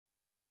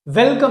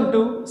Welcome to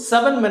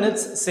 7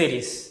 minutes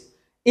series.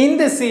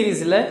 இந்த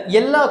சீரீஸ்ல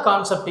எல்லா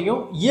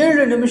கான்செப்டையும்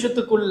 7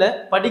 நிமிஷத்துக்குள்ள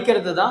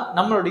படிக்கிறது தான்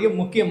நம்மளுடைய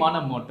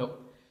முக்கியமான மோட்டோ.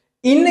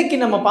 இன்னைக்கு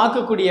நம்ம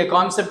பார்க்கக்கூடிய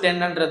கான்செப்ட்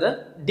என்னன்றத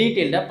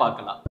டீடைலா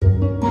பார்க்கலாம்.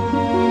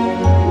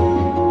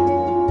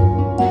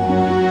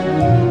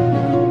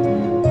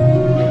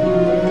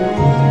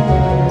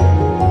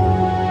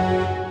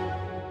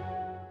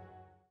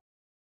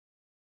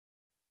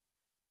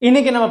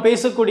 இன்னைக்கு நம்ம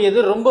பேசக்கூடியது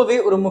ரொம்பவே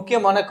ஒரு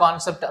முக்கியமான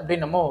கான்செப்ட்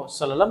அப்படின்னு நம்ம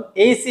சொல்லலாம்.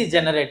 ஏசி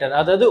ஜெனரேட்டர்,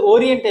 அதாவது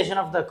ஓரியன்டேஷன்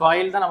ஆஃப் த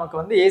காயில் தான் நமக்கு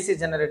வந்து ஏசி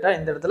ஜெனரேட்டர்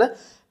இந்த இடத்துல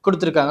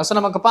கொடுத்துருக்காங்க. ஸோ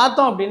நமக்கு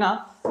பார்த்தோம் அப்படின்னா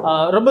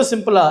ரொம்ப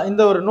சிம்பிளாக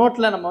இந்த ஒரு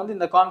நோட்டில் நம்ம வந்து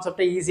இந்த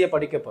கான்செப்டை ஈஸியாக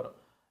படிக்க போகிறோம்.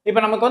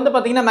 இப்போ நமக்கு வந்து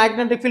பார்த்தீங்கன்னா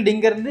மேக்னெட்டிக் ஃபீல்டு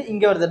இங்கேருந்து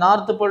இங்கே வருது,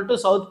 north pole to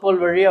south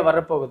pole வழியாக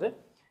வரப்போகுது.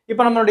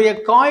 இப்போ நம்மளுடைய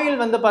காயில்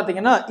வந்து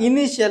பார்த்தீங்கன்னா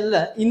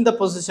இனிஷியலில் இந்த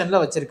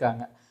பொசிஷனில்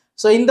வச்சுருக்காங்க.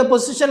 ஸோ இந்த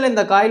பொசிஷனில்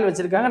இந்த காயில்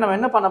வச்சுருக்காங்க. நம்ம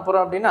என்ன பண்ண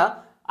போகிறோம் அப்படின்னா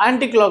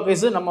ஆன்டி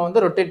கிளாக்வைஸ் நம்ம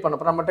வந்து ரொட்டேட் பண்ண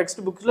போகிறோம். நம்ம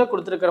டெக்ஸ்ட் புக்ஸில்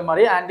கொடுத்துருக்கிற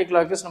மாதிரி ஆன்டி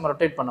கிளாக்வைஸ் நம்ம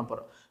ரொட்டேட் பண்ண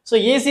போகிறோம். ஸோ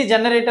ஏசி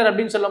ஜெனரேட்டர்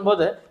அப்படின்னு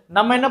சொல்லும்போது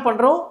நம்ம என்ன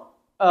பண்ணுறோம்,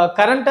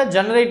 கரண்ட்டை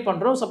ஜெனரேட்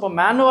பண்ணுறோம். ஸோ இப்போ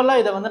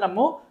மேனுவலாக இதை வந்து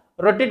நம்ம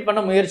ரொட்டேட்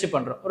பண்ண முயற்சி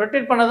பண்ணுறோம்.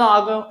 ரொட்டேட் பண்ணதான்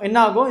ஆகும், என்ன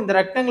ஆகும், இந்த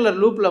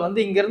ரெக்டாங்குலர் லூப்பில் வந்து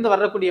இங்கேருந்து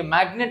வரக்கூடிய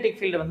மேக்னெட்டிக்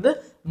ஃபீல்டு வந்து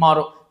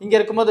மாறும். இங்கே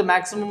இருக்கும்போது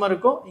மேக்ஸிமம்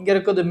இருக்கும், இங்கே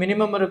இருக்கிறது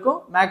மினிமம்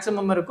இருக்கும்,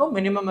 மேக்ஸிமம் இருக்கும்,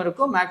 மினிமம்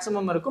இருக்கும்,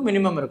 மேக்ஸிமம் இருக்கும்,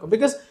 மினிமம் இருக்கும்.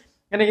 பிகாஸ்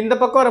எனக்கு இந்த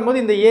பக்கம் வரும்போது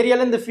இந்த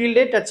ஏரியாவில் இந்த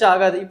ஃபீல்டே டச்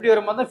ஆகாது, இப்படி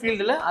வரும்போது தான்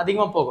ஃபீல்டில்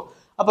அதிகமாக போகும்.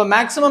 அப்போ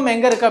மேக்ஸிமம்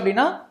எங்கே இருக்குது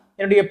அப்படின்னா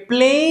என்னுடைய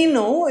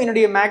பிளேனும்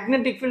என்னுடைய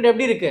மேக்னெட்டிக் ஃபீல்டு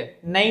எப்படி இருக்குது,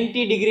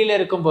 90 டிகிரியில்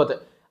இருக்கும்போது.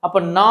 அப்போ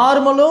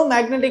நார்மலும்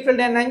மேக்னெட்டிக்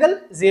ஃபீல்டு என்ன ஆங்கிள்,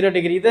 0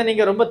 டிகிரி. இதை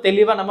நீங்கள் ரொம்ப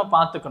தெளிவாக நம்ம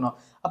பார்த்துக்கணும்.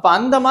 அப்போ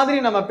அந்த மாதிரி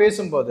நம்ம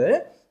பேசும்போது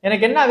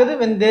எனக்கு என்ன ஆகுது,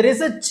 when there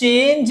is a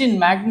change in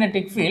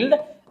magnetic field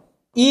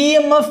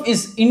EMF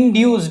is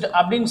induced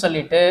அப்படின்னு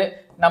சொல்லிட்டு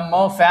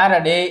நம்ம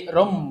ஃபாரடே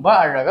ரொம்ப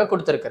அழகாக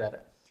கொடுத்துருக்கிறாரு.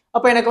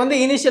 அப்போ எனக்கு வந்து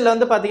இனிஷியலில்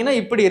வந்து பார்த்தீங்கன்னா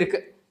இப்படி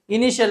இருக்குது,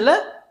 இனிஷியலில்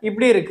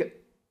இப்படி இருக்குது,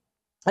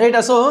 ரைட்டா.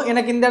 ஸோ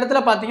எனக்கு இந்த இடத்துல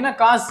பார்த்தீங்கன்னா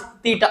காஸ்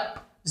தீட்டா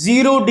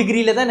 0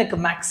 டிகிரியில் தான் எனக்கு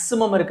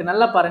மேக்ஸிமம் இருக்குது.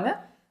 நல்லா பாருங்கள்,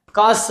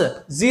 காஸ்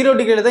 0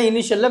 டிகிரியில் தான்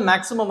இனிஷியலில்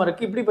மேக்ஸிமம்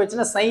இருக்குது. இப்படி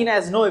போச்சுன்னா சைன்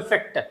ஹேஸ் நோ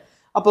எஃபெக்ட்.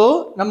 அப்போது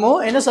நம்ம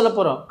என்ன சொல்ல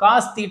போகிறோம்,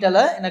 காஸ்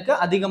தீட்டாவில் எனக்கு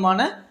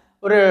அதிகமான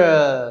ஒரு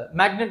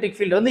மேக்னெட்டிக்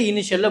ஃபீல்டு வந்து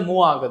இனிஷியலில்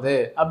மூவ் ஆகுது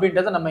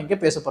அப்படின்றத நம்ம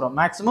இங்கே பேச போகிறோம்.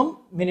 Maximum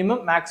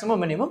minimum,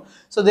 maximum minimum.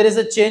 So there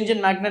is a change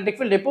in magnetic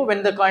field. எப்போ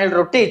when the coil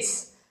rotates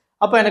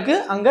அப்போ எனக்கு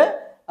அங்கே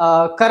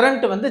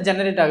கரண்ட் வந்து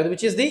ஜெனரேட் ஆகுது,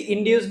 which is the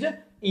induced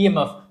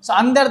EMF. So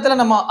அந்த இடத்துல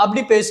நம்ம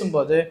அப்படி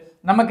பேசும்போது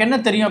நமக்கு என்ன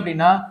தெரியும்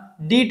அப்படின்னா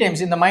டி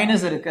டைம்ஸ் இந்த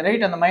மைனஸ் இருக்குது,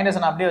 ரைட். அந்த மைனஸ்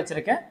நான் அப்படியே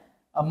வச்சுருக்கேன்,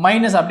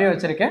 மைனஸ் அப்படியே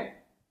வச்சுருக்கேன்.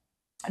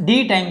 D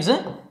times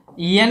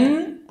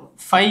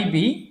N5B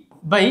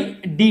by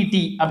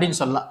DD அப்படின்னு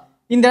சொல்லலாம்.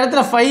 இந்த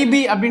இடத்துல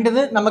 5B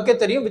அப்படின்றது நமக்கே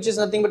தெரியும், which is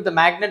nothing but the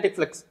magnetic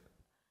flux.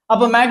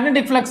 அப்போ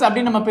மேக்னெட்டிக் ஃப்ளக்ஸ்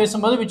அப்படின்னு நம்ம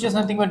பேசும்போது which is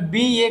nothing but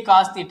BA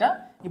cos theta.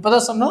 இப்போ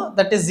தான் சொன்னோம்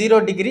தட் இஸ் 0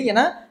 டிகிரி.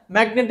 ஏன்னா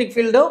மேக்னெட்டிக்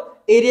ஃபீல்டும்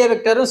ஏரியா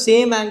வெக்டரும்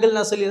சேம் ஆங்கிள்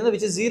நான் சொல்லியிருந்தேன்,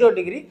 which is 0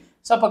 டிகிரி.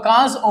 ஸோ அப்போ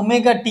காஸ்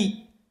ஒமேகா டி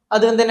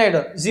அது வந்து என்ன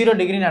ஆகிடும், 0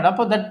 டிகிரின்னு ஆகிடும்.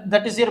 அப்போ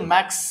that is your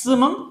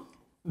maximum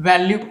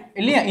value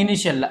இல்லையா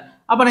இனிஷியலில்.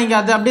 அப்போ நீங்கள்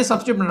அதை அப்படியே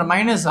சப்ஸ்டியூட் பண்ணுறேன்,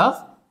 மைனஸ் ஆஃப்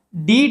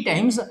டி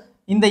டைம்ஸ்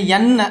இந்த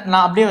என்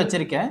நான் அப்படியே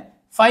வச்சுருக்கேன்.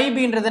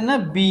 5Bன்றது என்ன,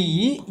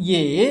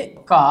 BA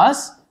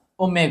cos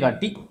omega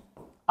t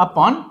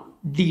upon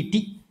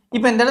DD.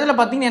 இப்போ இந்த இடத்துல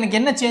பார்த்தீங்கன்னா எனக்கு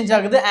என்ன சேஞ்ச்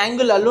ஆகுது,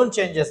 angle alone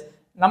changes,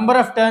 number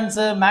of turns,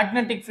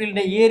 magnetic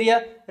field area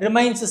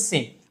remains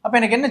same. அப்போ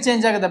எனக்கு என்ன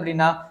சேஞ்ச் ஆகுது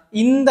அப்படின்னா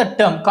இந்த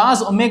டேர்ம்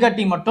காஸ் ஒமேகா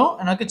டி மட்டும்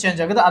எனக்கு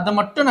சேஞ்ச் ஆகுது. அதை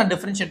மட்டும் நான்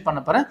டிஃப்ரென்ஷியேட் பண்ண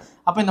போகிறேன்.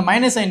 அப்போ இந்த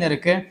மைனஸ் சைன்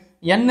இருக்குது,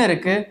 என்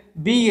இருக்குது,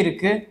 பி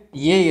இருக்குது,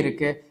 ஏ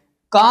இருக்குது.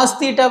 காஸ்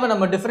தீட்டாவை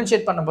நம்ம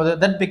டிஃப்ரென்ஷியேட் பண்ணும்போது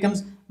that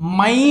becomes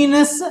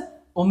minus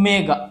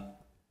omega,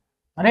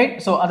 right.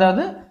 So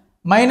அதாவது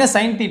மைனஸ்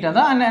சைன் தீட்டா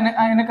தான்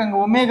எனக்கு அங்கே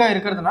ஒமேகா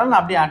இருக்கிறதுனால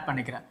நான் அப்படியே ஆட்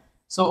பண்ணிக்கிறேன்.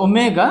 So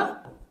omega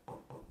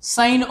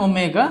sine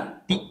omega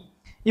t.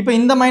 இப்போ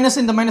இந்த மைனஸ்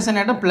என்ன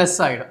ஆகிடும், ப்ளஸ்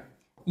ஆகிடும்.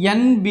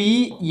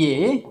 NBA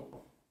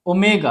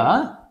omega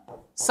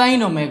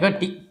sine omega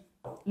t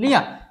இல்லையா.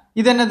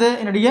 இது என்னது,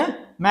 என்னுடைய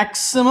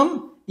மேக்ஸிமம்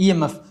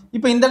EMF.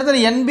 இப்போ இந்த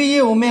இடத்துல NBA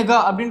ஒமேகா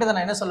அப்படின்றத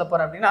நான் என்ன சொல்ல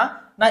போகிறேன் அப்படின்னா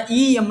நான்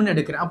EMன்னு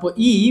எடுக்கிறேன். அப்போ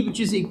E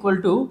which is equal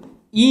to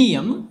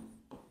EM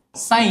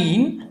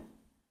sine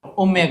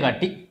omega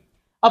t.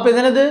 அப்போ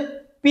இது என்னது,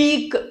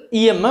 பீக்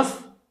EMF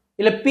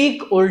இல்லை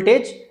பீக்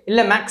வோல்டேஜ்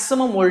இல்லை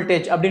மேக்ஸிமம்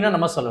வோல்டேஜ் அப்படின்னு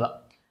நம்ம சொல்லலாம்.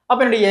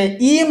 அப்போ என்னுடைய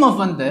EMF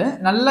வந்து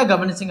நல்லா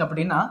கவனிச்சிங்க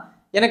அப்படின்னா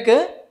எனக்கு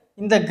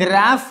இந்த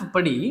கிராஃப்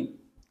படி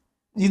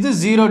இது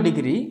 0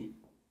 டிகிரி,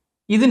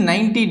 இது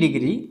 90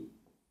 டிகிரி,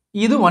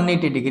 இது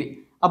 180 டிகிரி.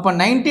 அப்போ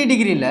 90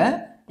 டிகிரியில்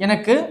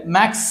எனக்கு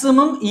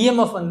மேக்ஸிமம்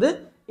EMF வந்து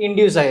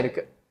இன்டியூஸ்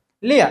ஆகிருக்கு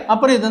இல்லையா.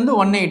 அப்புறம் இது வந்து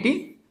 180,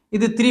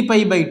 இது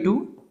 3π/2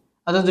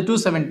 அதாவது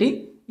 270,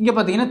 இங்கே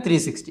பார்த்தீங்கன்னா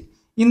 360.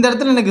 இந்த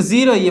இடத்துல எனக்கு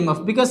 0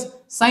 EMF because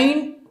sign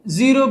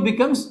 0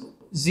 becomes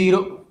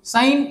 0,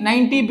 sign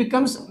 90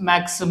 becomes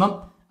maximum.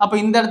 அப்போ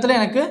இந்த இடத்துல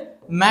எனக்கு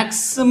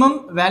மேக்ஸிமம்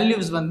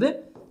வேல்யூஸ் வந்து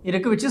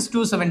இருக்குது, which is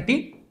 270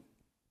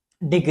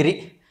 டிகிரி.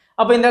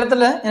 அப்போ இந்த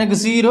இடத்துல எனக்கு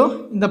 0,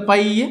 இந்த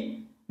by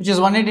which is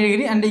 180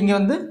 degree and இங்கே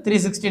வந்து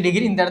 360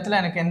 டிகிரி. இந்த இடத்துல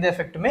எனக்கு எந்த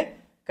எஃபெக்ட்டுமே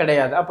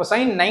கிடையாது. அப்போ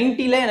சைன்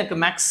 90ல் எனக்கு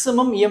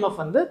மேக்ஸிமம் EMF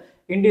வந்து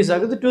இன்டியூஸ்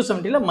ஆகுது,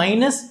 270ல்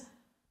மைனஸ்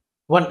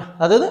 1,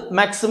 அதாவது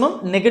மேக்ஸிமம்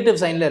நெகட்டிவ்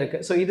சைனில்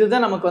இருக்குது. ஸோ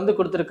இதுதான் நமக்கு வந்து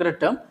கொடுத்துருக்கிற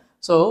டேர்ம்.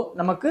 ஸோ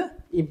நமக்கு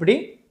இப்படி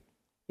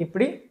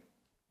இப்படி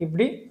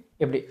இப்படி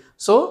இப்படி.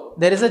 So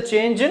there is a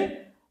change in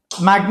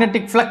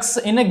magnetic flux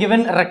in a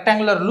given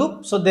rectangular loop.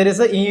 So there is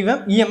a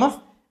EMF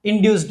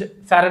induced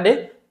Faraday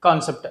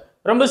concept.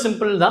 ரொம்ப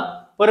சிம்பிள் தான்.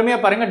 பொறுமையாக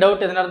பாருங்கள்.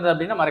 டவுட் எதுனா இருந்தது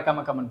அப்படின்னா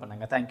மறக்காமல் கமெண்ட்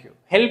பண்ணுங்கள். Thank you.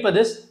 Help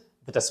this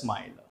with a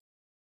smile.